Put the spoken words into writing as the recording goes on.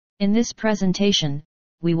In this presentation,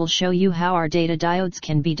 we will show you how our data diodes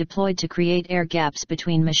can be deployed to create air gaps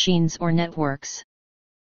between machines or networks.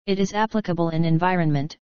 It is applicable in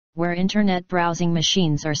environment, where internet browsing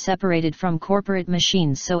machines are separated from corporate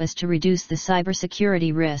machines so as to reduce the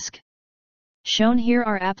cybersecurity risk. Shown here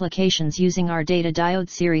are applications using our data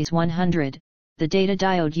diode series 100, the data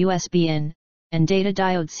diode USB in, and data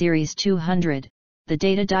diode series 200, the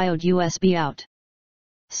data diode USB out.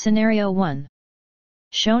 Scenario 1.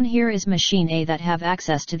 Shown here is machine A that have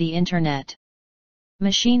access to the internet.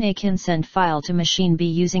 Machine A can send file to machine B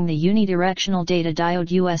using the Uni-Directional data diode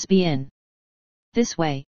USB in. This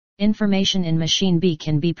way, information in machine B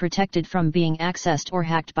can be protected from being accessed or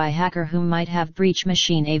hacked by hacker who might have breached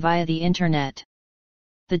machine A via the internet.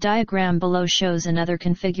 The diagram below shows another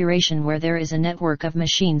configuration where there is a network of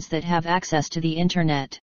machines that have access to the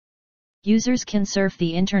internet. Users can surf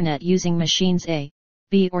the internet using machines A,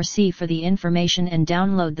 B or C for the information and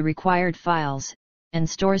download the required files, and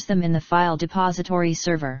stores them in the file depository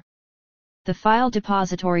server. The file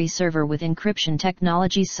depository server with encryption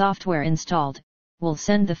technology software installed, will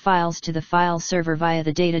send the files to the file server via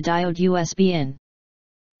the data diode USB in.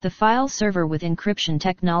 The file server with encryption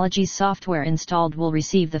technology software installed will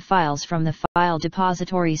receive the files from the file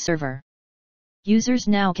depository server. Users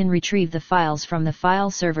now can retrieve the files from the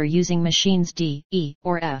file server using machines D, E,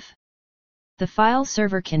 or F. The file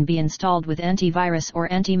server can be installed with antivirus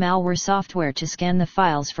or anti-malware software to scan the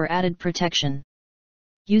files for added protection.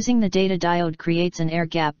 Using the data diode creates an air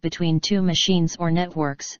gap between two machines or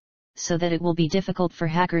networks, so that it will be difficult for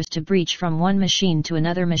hackers to breach from one machine to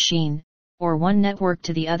another machine, or one network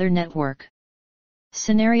to the other network.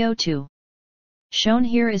 Scenario 2. Shown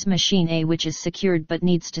here is machine A which is secured but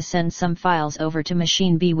needs to send some files over to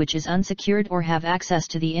machine B which is unsecured or have access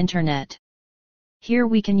to the internet. Here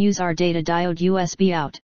we can use our data diode USB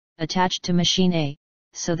out, attached to machine A,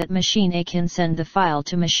 so that machine A can send the file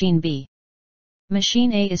to machine B.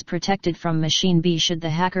 Machine A is protected from machine B should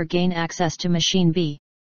the hacker gain access to machine B.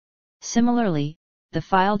 Similarly, the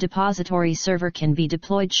file depository server can be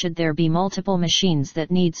deployed should there be multiple machines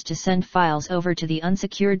that needs to send files over to the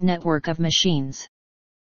unsecured network of machines.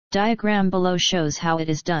 Diagram below shows how it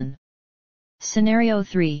is done. Scenario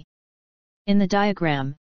 3. In the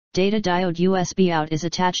diagram, data diode USB out is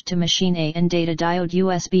attached to machine A and data diode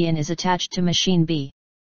USB in is attached to machine B.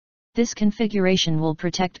 This configuration will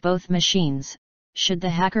protect both machines, should the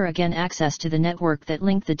hacker again access to the network that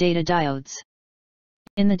link the data diodes.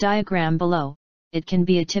 In the diagram below, it can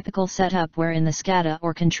be a typical setup wherein the SCADA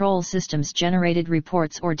or control systems generated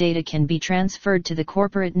reports or data can be transferred to the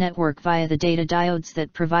corporate network via the data diodes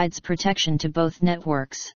that provides protection to both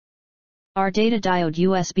networks. Our data diode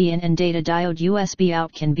USB in and data diode USB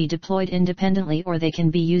out can be deployed independently or they can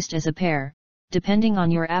be used as a pair, depending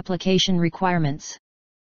on your application requirements.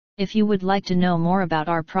 If you would like to know more about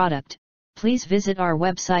our product, please visit our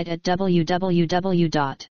website at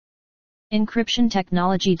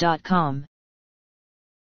www.encryptiontechnology.com.